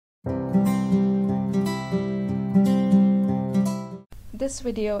This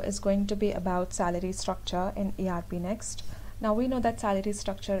video is going to be about salary structure in ERPNext. Now we know that salary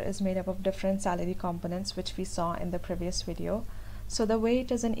structure is made up of different salary components which we saw in the previous video. So the way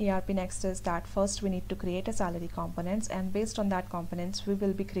it is in ERPNext is that first we need to create a salary components, and based on that components we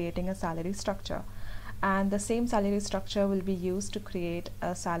will be creating a salary structure. And the same salary structure will be used to create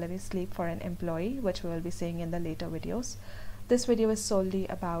a salary slip for an employee, which we will be seeing in the later videos. This video is solely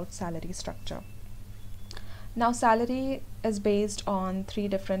about salary structure. Now salary is based on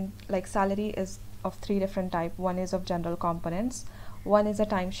salary is of three different types. One is of general components, one is a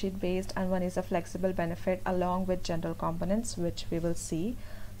timesheet based, and one is a flexible benefit along with general components, which we will see.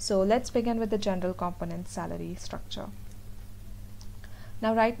 So let's begin with the general component salary structure.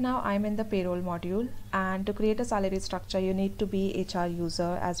 Now right now I'm in the payroll module, and to create a salary structure you need to be HR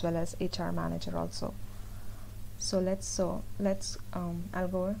user as well as HR manager also. I'll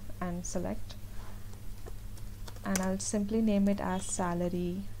go and select, and I'll simply name it as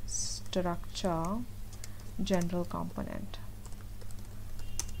salary structure general component.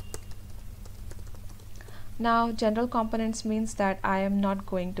 Now general components means that I am not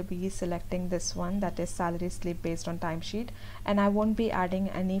going to be selecting this one, that is salary slip based on timesheet, and I won't be adding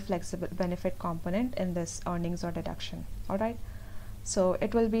any flexible benefit component in this earnings or deduction. Alright, so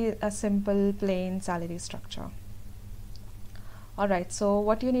it will be a simple plain salary structure. Alright, so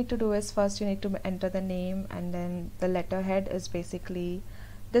what you need to do is first you need to enter the name, and then the letterhead is basically,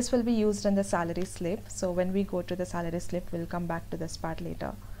 this will be used in the salary slip. So when we go to the salary slip, we'll come back to this part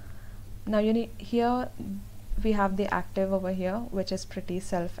later. Now you need, here we have the active over here, which is pretty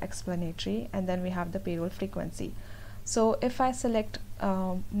self-explanatory, and then we have the payroll frequency. So if I select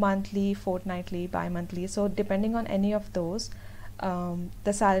monthly, fortnightly, bi-monthly, so depending on any of those,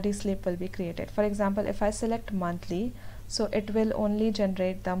 the salary slip will be created. For example, if I select monthly, so it will only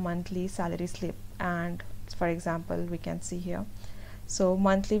generate the monthly salary slip, and for example we can see here, so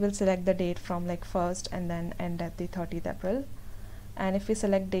monthly will select the date from like 1st and then end at the 30th April. And if we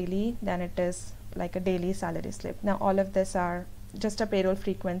select daily, then it is like a daily salary slip. Now all of this are just a payroll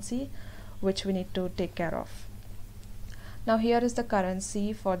frequency which we need to take care of. Now here is the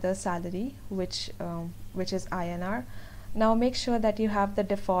currency for the salary, which is INR. Now make sure that you have the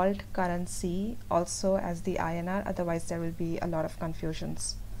default currency also as the INR, otherwise there will be a lot of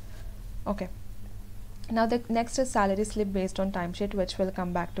confusions. Okay, now the next is salary slip based on timesheet, which will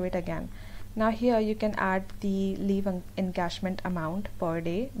come back to it again. Now here you can add the leave encashment amount per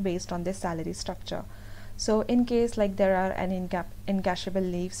day based on this salary structure. So in case like there are an encashable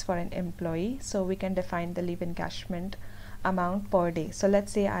leaves for an employee, so we can define the leave encashment amount per day. So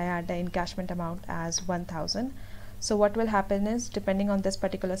let's say I add the encashment amount as 1000. So what will happen is, depending on this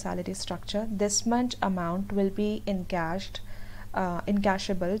particular salary structure, this much amount will be encashable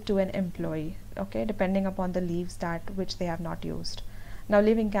to an employee, okay, depending upon the leaves which they have not used. Now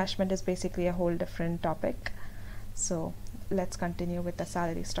leave encashment is basically a whole different topic, so let's continue with the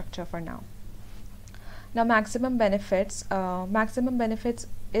salary structure for now. Now maximum benefits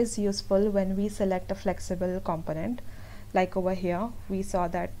is useful when we select a flexible component. Like over here we saw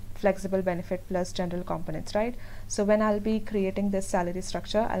that flexible benefit plus general components, right? So when I'll be creating this salary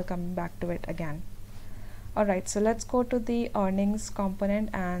structure, I'll come back to it again. Alright, so let's go to the earnings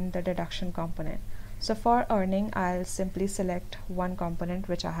component and the deduction component. So for earning, I'll simply select one component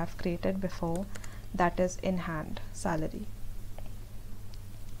which I have created before, that is in hand salary.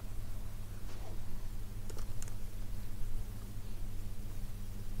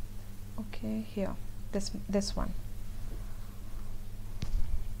 Okay, here, this one.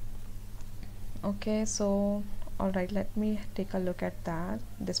 Okay, so alright, let me take a look at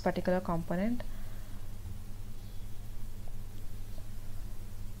this particular component.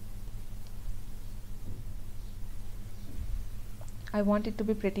 I want it to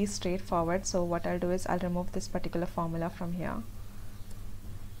be pretty straightforward, so what I'll do is I'll remove this particular formula from here,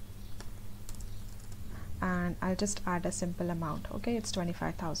 and I'll just add a simple amount. Okay, it's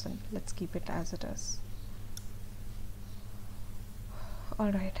 25,000. Let's keep it as it is.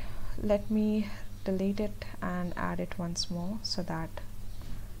 Alright, let me delete it and add it once more so that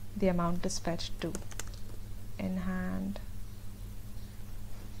the amount is fetched to in hand.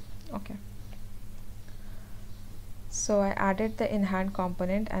 Okay, so I added the in hand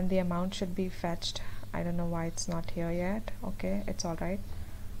component and the amount should be fetched. I don't know why it's not here yet. Okay, it's alright.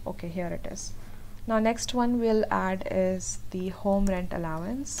 Okay, here it is. Now next one we'll add is the home rent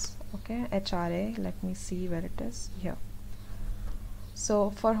allowance. Okay, HRA, let me see where it is. Here.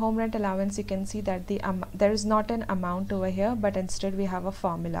 So for home rent allowance, you can see that there is not an amount over here, but instead we have a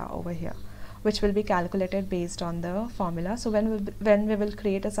formula over here. which will be calculated based on the formula. So when we will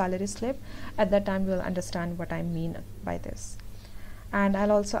create a salary slip, at that time we will understand what I mean by this. And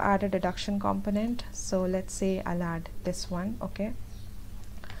I'll also add a deduction component. So let's say I'll add this one, okay,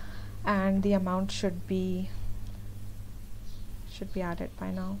 and the amount should be added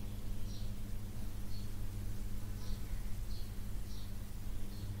by now.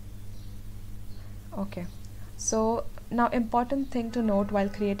 Okay, so now important thing to note while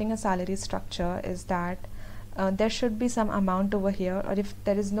creating a salary structure is that there should be some amount over here, or if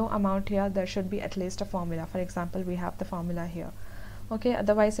there is no amount here, there should be at least a formula. For example, we have the formula here, okay,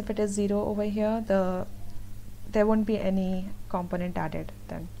 otherwise if it is 0 over here, there won't be any component added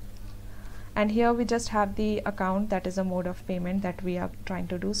then. And here we just have the account, that is a mode of payment that we are trying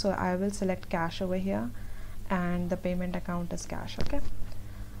to do. So I will select cash over here, and the payment account is cash, okay.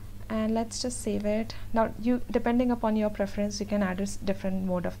 And let's just save it. Now you, depending upon your preference, you can add a different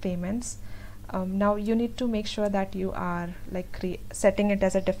mode of payments. Now you need to make sure that you are like setting it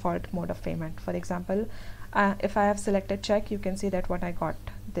as a default mode of payment. For example, if I have selected check, you can see that what I got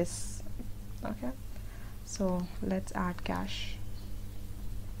this, okay. So let's add cash,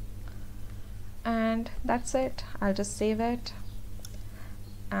 and that's it. I'll just save it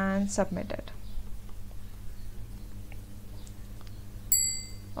and submit it.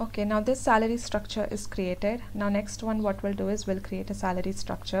 Okay, now this salary structure is created. Now next one, what we'll do is we'll create a salary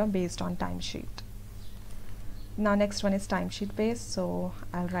structure based on timesheet. Now next one is timesheet based, so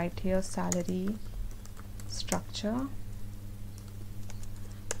I'll write here salary structure,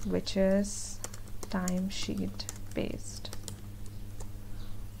 which is timesheet based.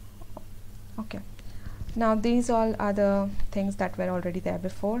 Okay, now these all are the things that were already there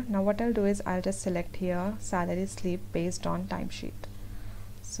before. Now what I'll do is I'll just select here salary slip based on timesheet.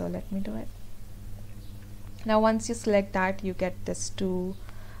 So let me do it. Now once you select that, you get this two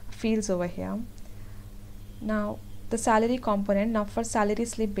fields over here. Now the salary component, now for salary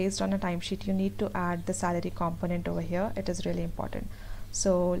slip based on a timesheet, you need to add the salary component over here. It is really important.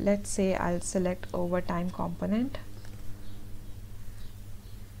 So let's say I'll select overtime component.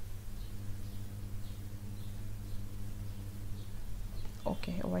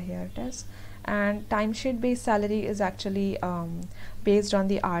 Okay, over here it is. And timesheet based salary is actually based on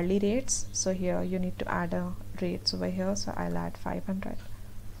the hourly rates. So here you need to add a rates over here. So I'll add 500.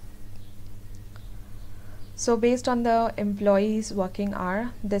 So based on the employee's working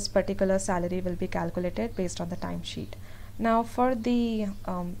hour, this particular salary will be calculated based on the timesheet. Now for the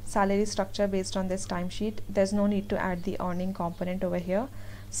salary structure based on this timesheet, there's no need to add the earning component over here,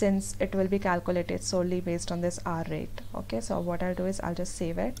 since it will be calculated solely based on this hour rate. Okay, so what I'll do is I'll just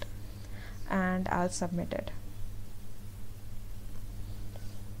save it and I'll submit it.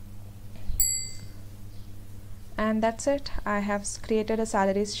 And that's it. I have created a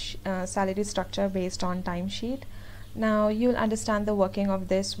salary structure based on timesheet. Now you'll understand the working of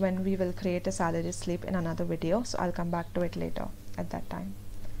this when we will create a salary slip in another video, so I'll come back to it later at that time.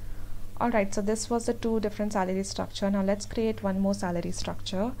 Alright, so this was the two different salary structure. Now let's create one more salary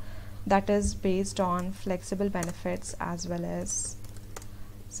structure that is based on flexible benefits as well as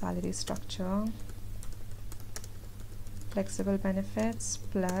salary structure, flexible benefits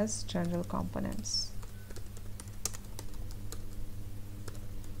plus general components.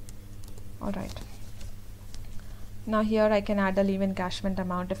 Alright, now here I can add a leave encashment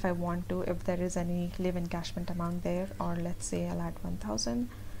amount if I want to, if there is any leave encashment amount there, or let's say I'll add 1000.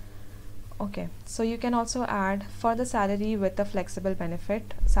 Okay, so you can also add for the salary with the flexible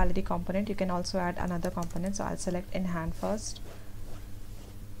benefit salary component, you can also add another component. So I'll select in hand first,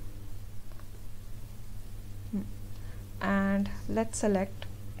 and let's select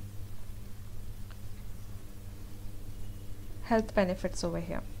health benefits over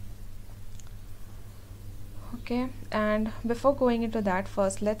here. Okay, and before going into that,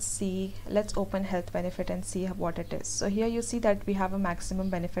 first let's open health benefit and see what it is. So here you see that we have a maximum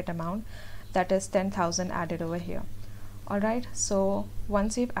benefit amount, that is 10,000 added over here. Alright, so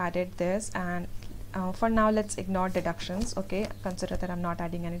once you've added this, and for now let's ignore deductions. Okay, consider that I'm not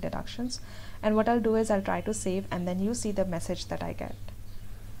adding any deductions, and what I'll do is I'll try to save, and then you see the message that I get.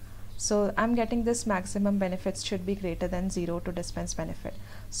 So I'm getting this maximum benefits should be greater than 0 to dispense benefit.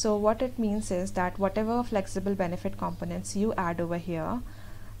 So what it means is that whatever flexible benefit components you add over here,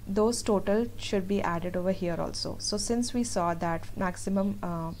 those total should be added over here also. So since we saw that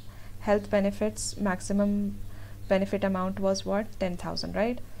maximum health benefits, maximum benefit amount was what, 10,000,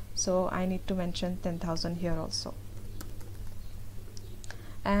 right? So I need to mention 10,000 here also,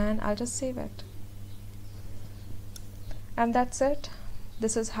 and I'll just save it. And that's it.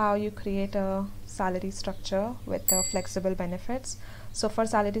 This is how you create a salary structure with the flexible benefits. So for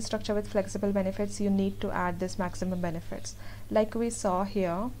salary structure with flexible benefits, you need to add this maximum benefits. Like we saw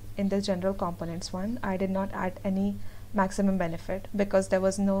here in the general components one, I did not add any maximum benefit because there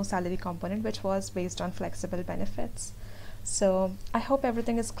was no salary component which was based on flexible benefits. So I hope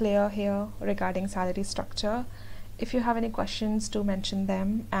everything is clear here regarding salary structure. If you have any questions, do mention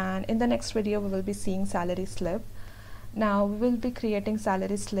them, and in the next video we will be seeing salary slip. Now we will be creating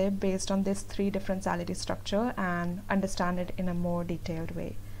salary slip based on these 3 different salary structure and understand it in a more detailed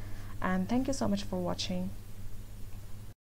way. And thank you so much for watching.